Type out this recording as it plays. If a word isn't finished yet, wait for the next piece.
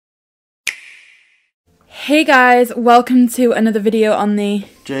Hey guys, welcome to another video on the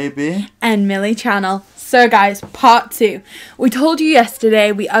JB and Millie channel. So guys, part 2. We told you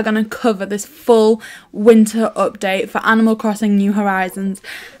yesterday we are going to cover this full winter update for Animal Crossing New Horizons,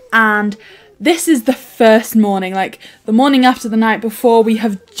 and this is the first morning, like the morning after the night before. We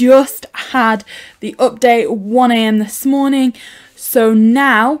have just had the update 1 AM this morning, so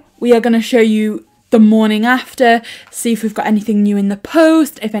now we are going to show you the morning after, see if we've got anything new in the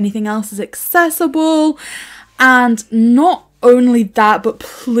post, if anything else is accessible, and not only that, but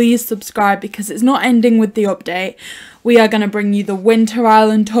please subscribe because it's not ending with the update. We are going to bring you the Winter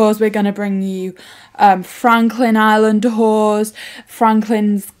Island tours, we're going to bring you Franklin Island tours,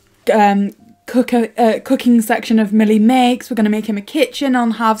 Franklin's cooking section of Millie Makes, we're going to make him a kitchen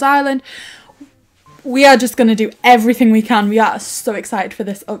on Halves Island. We are just going to do everything we can. We are so excited for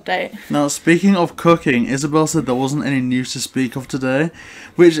this update. Now, speaking of cooking, Isabel said there wasn't any news to speak of today,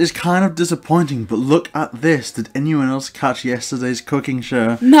 which is kind of disappointing, but look at this. Did anyone else catch yesterday's cooking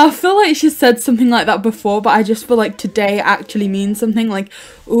show? No, I feel like she said something like that before, but I just feel like today actually means something. Like,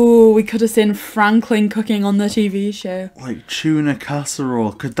 ooh, we could have seen Franklin cooking on the TV show. Like tuna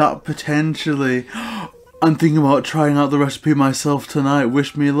casserole. Could that potentially... I'm thinking about trying out the recipe myself tonight.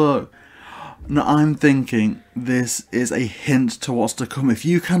 Wish me luck. No, I'm thinking this is a hint to what's to come. If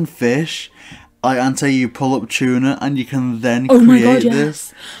you can fish, and say you pull up tuna and you can then create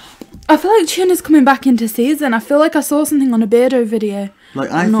this. I feel like tuna's coming back into season. I feel like I saw something on a Beardo video.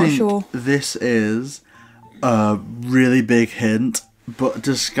 Like, I'm not sure. This is a really big hint, but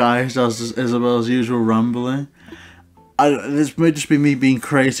disguised as Isabel's usual rambling. This may just be me being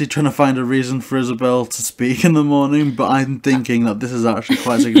crazy, trying to find a reason for Isabel to speak in the morning, but I'm thinking that this is actually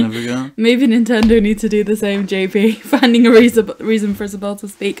quite significant. Maybe Nintendo need to do the same, JP, finding a reason for Isabel to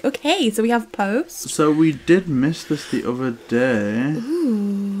speak. Okay, so we have posts. So we did miss this the other day.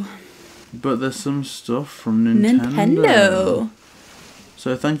 Ooh. But there's some stuff from Nintendo.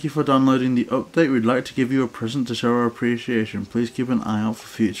 So thank you for downloading the update. We'd like to give you a present to show our appreciation. Please keep an eye out for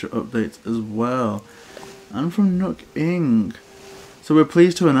future updates as well. And from Nook Inc. So we're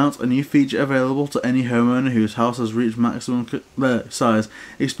pleased to announce a new feature available to any homeowner whose house has reached maximum size.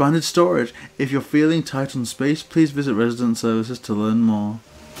 Expanded storage. If you're feeling tight on space, please visit Resident Services to learn more.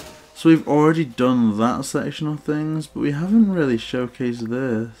 So we've already done that section of things, but we haven't really showcased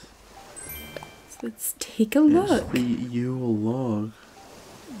this. Let's take a look. It's the Yule log.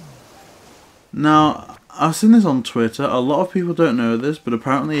 Now, I've seen this on Twitter. A lot of people don't know this, but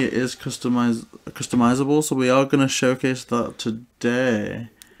apparently it is customizable, so we are going to showcase that today.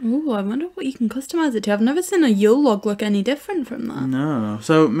 Ooh, I wonder what you can customize it to. I've never seen a Yule log look any different from that. No.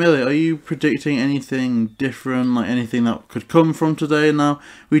 So, Millie, are you predicting anything different, like anything that could come from today? Now,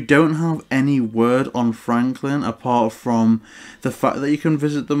 we don't have any word on Franklin, apart from the fact that you can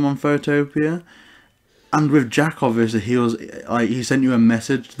visit them on Photopia. And with Jack, obviously, he sent you a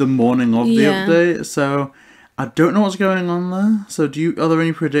message the morning of the update, so I don't know what's going on there. So are there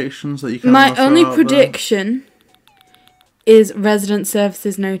any predictions that you can My only prediction is Resident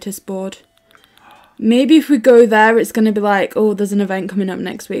Services notice board. Maybe if we go there, it's going to be like, oh, there's an event coming up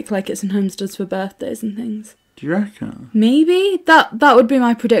next week, like it sometimes does for birthdays and things. Do you reckon? Maybe. That would be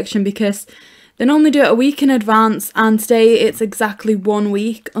my prediction, because they normally do it a week in advance, and today it's exactly 1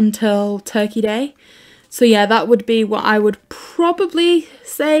 week until Turkey Day. So yeah, that would be what I would probably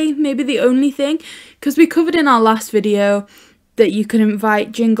say, maybe the only thing. Because we covered in our last video that you can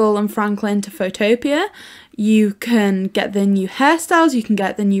invite Jingle and Franklin to Photopia. You can get the new hairstyles, you can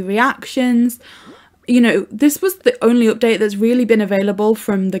get the new reactions. You know, this was the only update that's really been available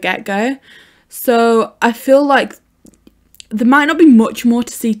from the get-go. So I feel like there might not be much more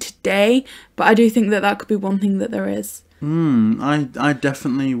to see today, but I do think that could be one thing that there is. I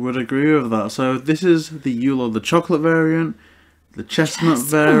definitely would agree with that. So this is the Yule, the chocolate variant, the chestnut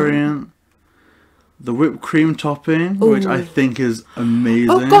variant, the whipped cream topping, which I think is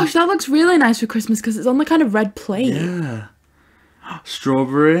amazing. Oh gosh, that looks really nice for Christmas because it's on the kind of red plate. Yeah.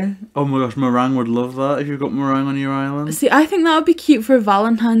 Strawberry. Oh my gosh, meringue would love that if you've got meringue on your island. See, I think that would be cute for a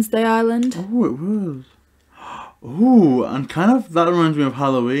Valentine's Day island. Oh, it would. Ooh, and kind of that reminds me of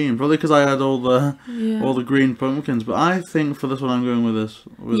Halloween, probably because I had all the green pumpkins. But I think for this one, I'm going with this.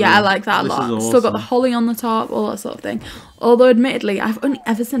 I like that a lot. Awesome. Still got the holly on the top, all that sort of thing. Although, admittedly, I've only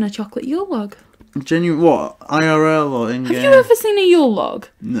ever seen a chocolate Yule log. Genuine, what? IRL or in-game? Have you ever seen a Yule log?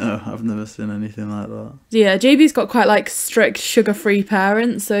 No, I've never seen anything like that. Yeah, JB's got quite like strict sugar-free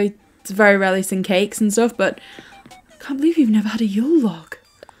parents, so it's very rarely seen cakes and stuff. But I can't believe you've never had a Yule log.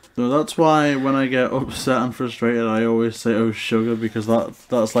 So that's why when I get upset and frustrated, I always say, "Oh, sugar," because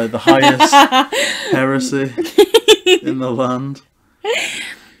that's like the highest heresy in the land.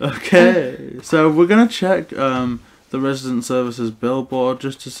 Okay, so we're gonna check the resident services billboard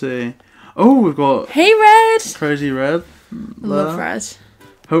just to see. Oh, we've got Hey, Red. Crazy Red. Love Red.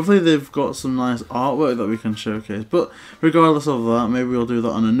 Hopefully they've got some nice artwork that we can showcase. But regardless of that, maybe we'll do that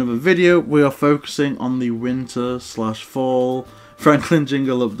on another video. We are focusing on the winter/fall Franklin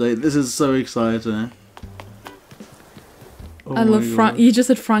Jingle update. This is so exciting. Oh, I love you just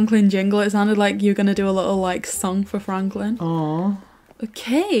said Franklin Jingle. It sounded like you were gonna do a little like song for Franklin. Aww.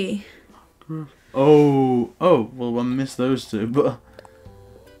 Okay. Oh, well I missed those two, but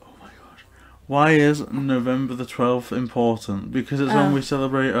oh my gosh. Why is November the 12th important? Because it's when we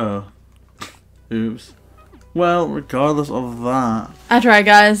celebrate oops. Well, regardless of that. I try,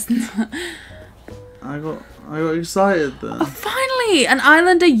 guys. I got excited then. Oh, finally! An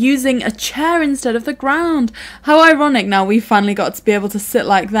islander using a chair instead of the ground. How ironic now we finally got to be able to sit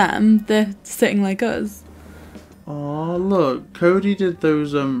like them. They're sitting like us. Oh, look. Cody did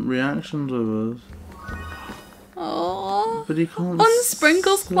those reactions with us. Oh. But he can't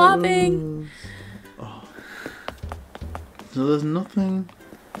Unsprinkles clapping. Oh. So there's nothing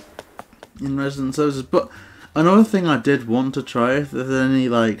in resident services. But another thing I did want to try, if there's any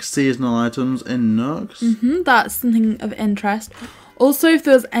like seasonal items in Nooks. That's something of interest. Also, if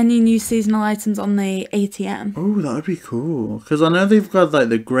there's any new seasonal items on the ATM. Oh, that would be cool. Because I know they've got like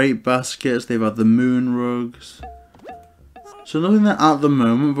the grape baskets, they've had the moon rugs. So nothing there at the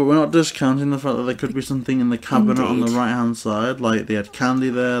moment, but we're not discounting the fact that there could be something in the cabinet on the right hand side. Like they had candy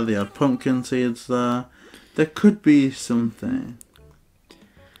there, they had pumpkin seeds there. There could be something.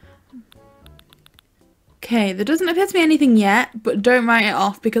 Okay, there doesn't appear to be anything yet, but don't write it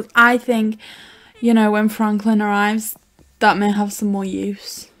off because I think, you know, when Franklin arrives, that may have some more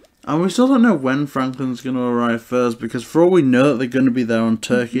use. And we still don't know when Franklin's going to arrive first, because for all we know that they're going to be there on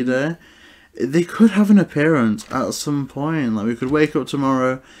Turkey Day, they could have an appearance at some point. Like we could wake up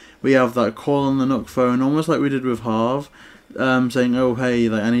tomorrow, we have that call on the Nook phone, almost like we did with Harv, saying, oh hey,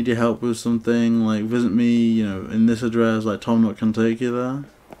 like I need your help with something, like visit me, you know, in this address, like Tom Nook can take you there.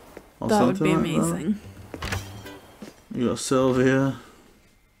 Or that would be like amazing. That. You got Sylvia.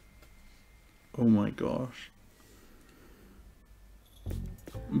 Oh my gosh.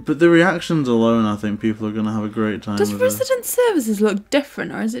 But the reactions alone, I think people are going to have a great time Does with resident services look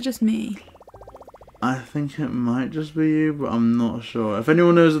different, or is it just me? I think it might just be you, but I'm not sure. If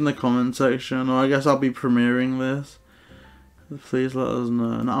anyone knows in the comment section, or I guess I'll be premiering this, please let us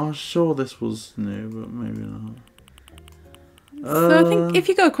know. And I was sure this was new, but maybe not. So I think if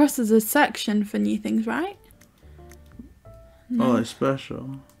you go across, there's a section for new things, right? No. Oh, like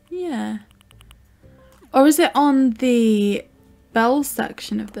special? Yeah. Or is it on the Bells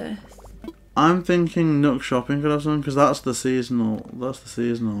section of this? I'm thinking Nook Shopping could have something, because that's the seasonal. That's the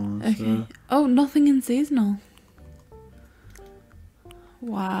seasonal one. Okay. So. Oh, nothing in seasonal.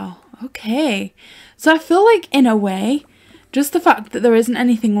 Wow. Okay. So I feel like, in a way, just the fact that there isn't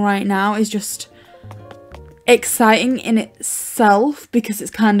anything right now is just exciting in itself, because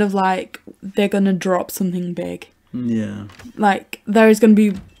it's kind of like they're gonna drop something big. Yeah. Like, there is gonna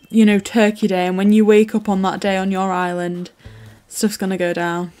be, you know, Turkey Day, and when you wake up on that day on your island, stuff's gonna go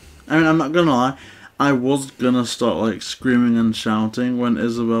down. I mean, I'm not gonna lie, I was gonna start like screaming and shouting when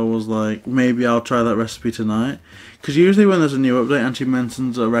Isabel was like, maybe I'll try that recipe tonight. Because usually when there's a new update and she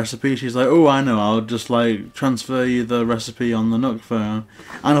mentions a recipe, she's like, oh, I know, I'll just like transfer you the recipe on the Nook phone.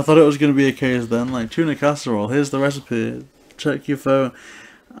 And I thought it was gonna be a case then, like, tuna casserole, here's the recipe, check your phone.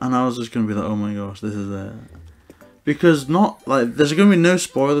 And I was just gonna be like, oh my gosh, this is it. Because there's gonna be no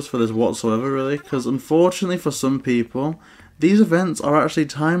spoilers for this whatsoever, really. Because unfortunately for some people, these events are actually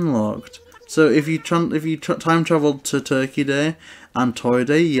time locked. So if you time travel to Turkey Day and Toy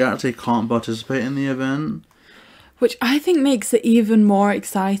Day, you actually can't participate in the event. Which I think makes it even more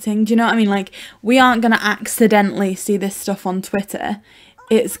exciting. Do you know what I mean? Like, we aren't going to accidentally see this stuff on Twitter.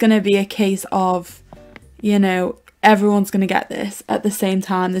 It's going to be a case of, you know, everyone's going to get this at the same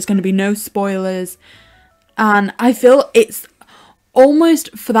time. There's going to be no spoilers. And I feel it's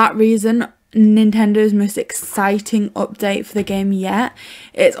almost for that reason Nintendo's most exciting update for the game yet.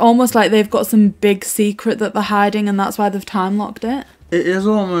 It's almost like they've got some big secret that they're hiding, and that's why they've time locked it. It is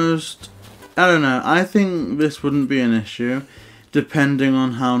almost, I don't know, I think this wouldn't be an issue depending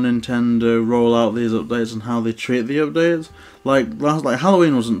on how Nintendo roll out these updates and how they treat the updates. Like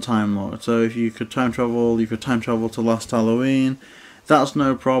Halloween wasn't time locked, so if you could time travel to last Halloween. That's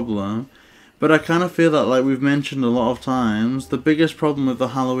no problem. But I kind of feel that, like we've mentioned a lot of times, the biggest problem with the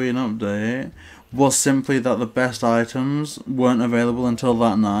Halloween update was simply that the best items weren't available until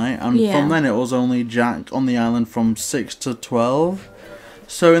that night. And from then it was only Jack on the island from 6 to 12.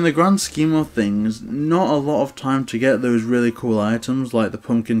 So in the grand scheme of things, not a lot of time to get those really cool items like the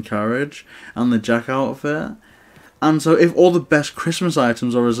pumpkin carriage and the Jack outfit. And so if all the best Christmas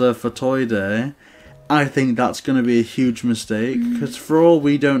items are reserved for Toy Day, I think that's going to be a huge mistake. Because for all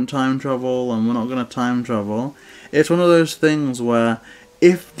we don't time travel and we're not going to time travel, it's one of those things where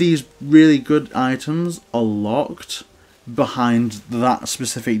if these really good items are locked behind that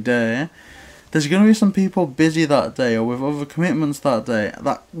specific day, there's going to be some people busy that day or with other commitments that day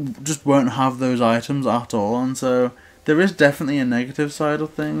that just won't have those items at all. And so there is definitely a negative side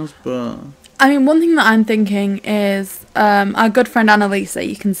of things, but... I mean, one thing that I'm thinking is our good friend Annalisa,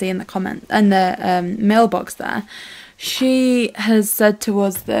 you can see in the comment and the mailbox there, she has said to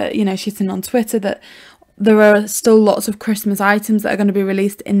us that, you know, she's seen on Twitter that there are still lots of Christmas items that are going to be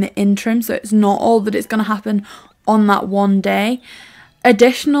released in the interim, so it's not all that it's going to happen on that one day.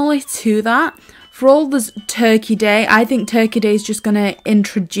 Additionally to that, for all this Turkey Day, I think Turkey Day is just going to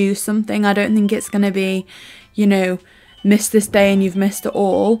introduce something. I don't think it's going to be, you know, miss this day and you've missed it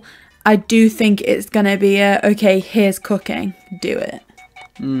all. I do think it's going to be okay, here's cooking, do it.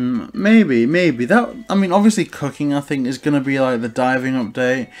 Maybe. That, I mean, obviously cooking, I think, is going to be like the diving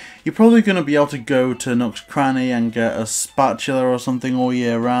update. You're probably going to be able to go to Nook's Cranny and get a spatula or something all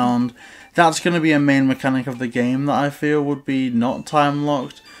year round. That's going to be a main mechanic of the game that I feel would be not time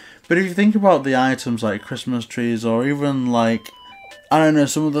locked. But if you think about the items like Christmas trees or even like, I don't know,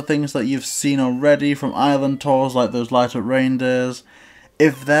 some of the things that you've seen already from island tours like those light up reindeers,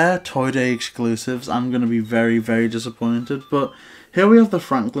 if they're Toy Day exclusives, I'm going to be very, very disappointed. But here we have the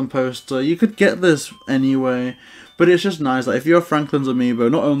Franklin poster. You could get this anyway, but it's just nice. Like, if you're Franklin's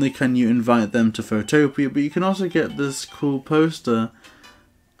amiibo, not only can you invite them to Photopia, but you can also get this cool poster.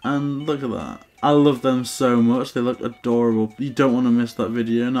 And look at that. I love them so much. They look adorable. You don't want to miss that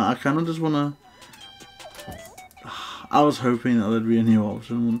video. No, I kind of just want to... I was hoping that there'd be a new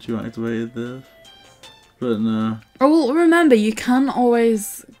option once you activated this. But no. Oh, well, remember, you can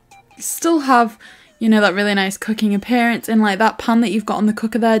always still have, you know, that really nice cooking appearance. And like that pan that you've got on the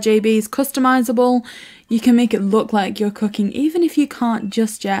cooker there, JB, is customizable. You can make it look like you're cooking, even if you can't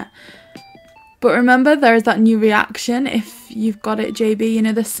just yet. But remember, there is that new reaction if you've got it, JB, you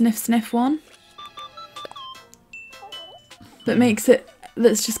know, the sniff sniff one. That makes it,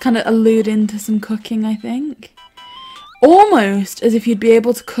 that's just kind of alluding to some cooking, I think. Almost as if you'd be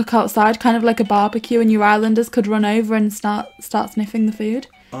able to cook outside, kind of like a barbecue, and your islanders could run over and start sniffing the food.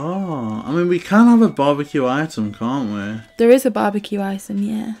 Oh, I mean, we can have a barbecue item, can't we? There is a barbecue item,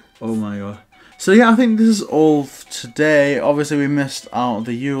 yeah. Oh my god. So yeah, I think this is all today. Obviously we missed out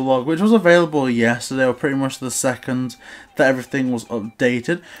the U-log, which was available yesterday, or pretty much the second that everything was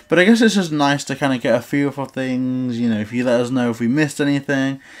updated. But I guess it's just nice to kind of get a feel for things, you know, if you let us know if we missed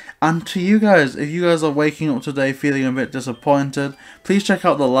anything. And to you guys, if you guys are waking up today feeling a bit disappointed, please check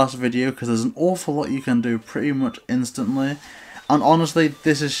out the last video, because there's an awful lot you can do pretty much instantly. And honestly,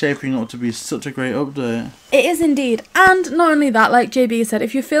 this is shaping up to be such a great update. It is indeed. And not only that, like JB said,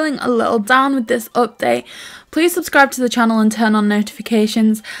 if you're feeling a little down with this update, please subscribe to the channel and turn on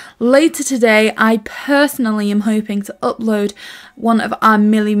notifications. Later today, I personally am hoping to upload one of our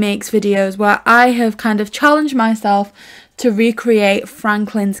Millie Makes videos where I have kind of challenged myself to recreate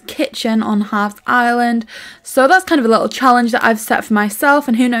Franklin's kitchen on Half's Island. So that's kind of a little challenge that I've set for myself,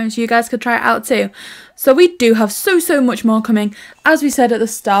 and who knows, you guys could try it out too. So we do have so much more coming. As we said at the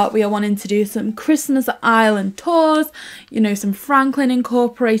start, we are wanting to do some Christmas Island tours, you know, some Franklin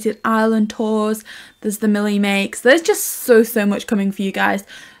incorporated island tours. There's the Millie Makes. There's just so much coming for you guys.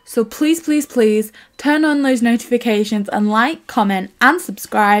 So please turn on those notifications and like, comment and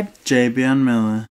subscribe. JB and Miller.